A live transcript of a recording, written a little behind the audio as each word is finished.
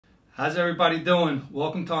How's everybody doing?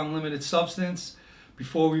 Welcome to Unlimited Substance.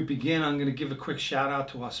 Before we begin, I'm going to give a quick shout out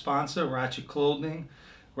to our sponsor, Ratchet Clothing.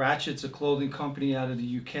 Ratchet's a clothing company out of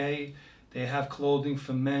the UK. They have clothing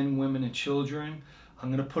for men, women, and children. I'm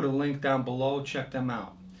going to put a link down below. Check them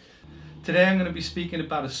out. Today I'm going to be speaking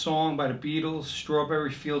about a song by the Beatles,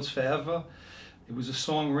 Strawberry Fields Forever. It was a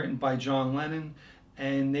song written by John Lennon,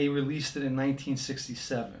 and they released it in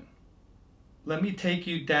 1967. Let me take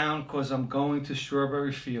you down 'cause I'm going to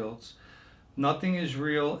strawberry fields. Nothing is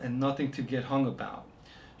real and nothing to get hung about.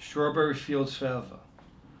 Strawberry fields forever.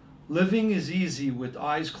 Living is easy with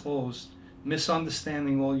eyes closed,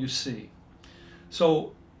 misunderstanding all you see.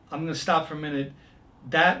 So I'm going to stop for a minute.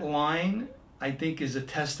 That line, I think, is a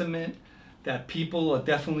testament that people are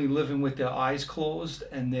definitely living with their eyes closed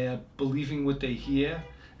and they're believing what they hear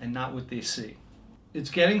and not what they see. It's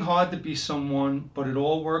getting hard to be someone, but it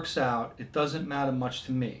all works out. It doesn't matter much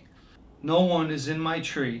to me. No one is in my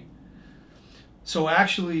tree. So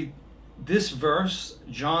actually, this verse,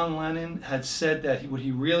 John Lennon had said that what he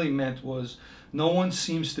really meant was, no one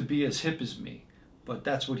seems to be as hip as me. But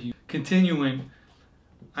that's what he... Continuing,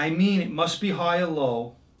 I mean, it must be high or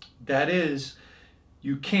low. That is,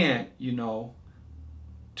 you can't,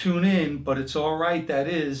 tune in, but it's all right. That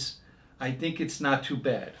is, I think it's not too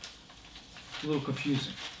bad. A little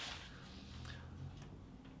confusing.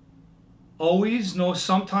 Always, no,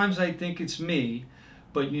 sometimes I think it's me,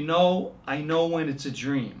 but I know when it's a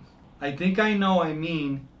dream. I think I know, I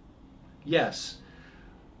mean, yes,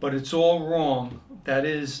 but it's all wrong. That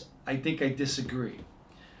is, I think I disagree.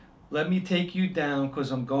 Let me take you down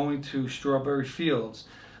 'cause I'm going to strawberry fields.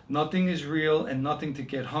 Nothing is real and nothing to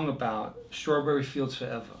get hung about. Strawberry fields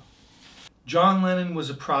forever. John Lennon was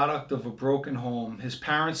a product of a broken home. His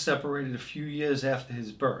parents separated a few years after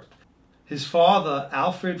his birth. His father,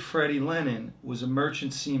 Alfred Freddie Lennon, was a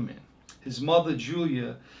merchant seaman. His mother,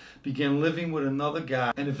 Julia, began living with another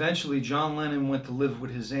guy, and eventually John Lennon went to live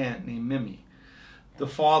with his aunt named Mimi. The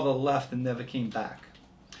father left and never came back.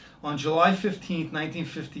 On July 15,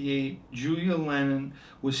 1958, Julia Lennon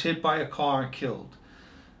was hit by a car and killed.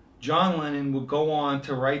 John Lennon would go on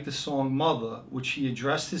to write the song Mother, which he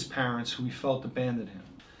addressed his parents who he felt abandoned him.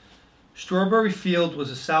 Strawberry Field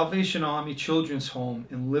was a Salvation Army children's home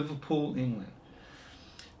in Liverpool, England.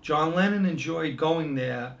 John Lennon enjoyed going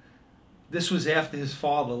there. This was after his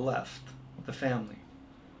father left the family.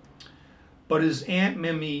 But his Aunt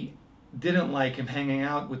Mimi didn't like him hanging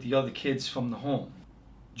out with the other kids from the home.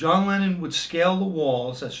 John Lennon would scale the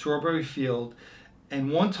walls at Strawberry Field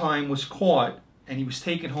and one time was caught and he was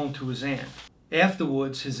taken home to his aunt.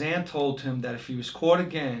 Afterwards, his aunt told him that if he was caught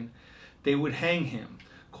again, they would hang him,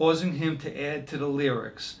 causing him to add to the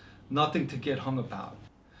lyrics, nothing to get hung about.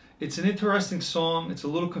 It's an interesting song. It's a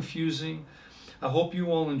little confusing. I hope you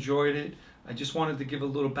all enjoyed it. I just wanted to give a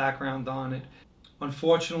little background on it.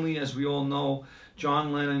 Unfortunately, as we all know,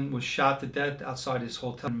 John Lennon was shot to death outside his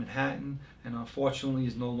hotel in Manhattan, and unfortunately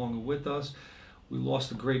is no longer with us. We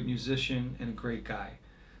lost a great musician and a great guy.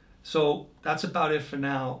 So that's about it for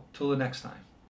now. Till the next time.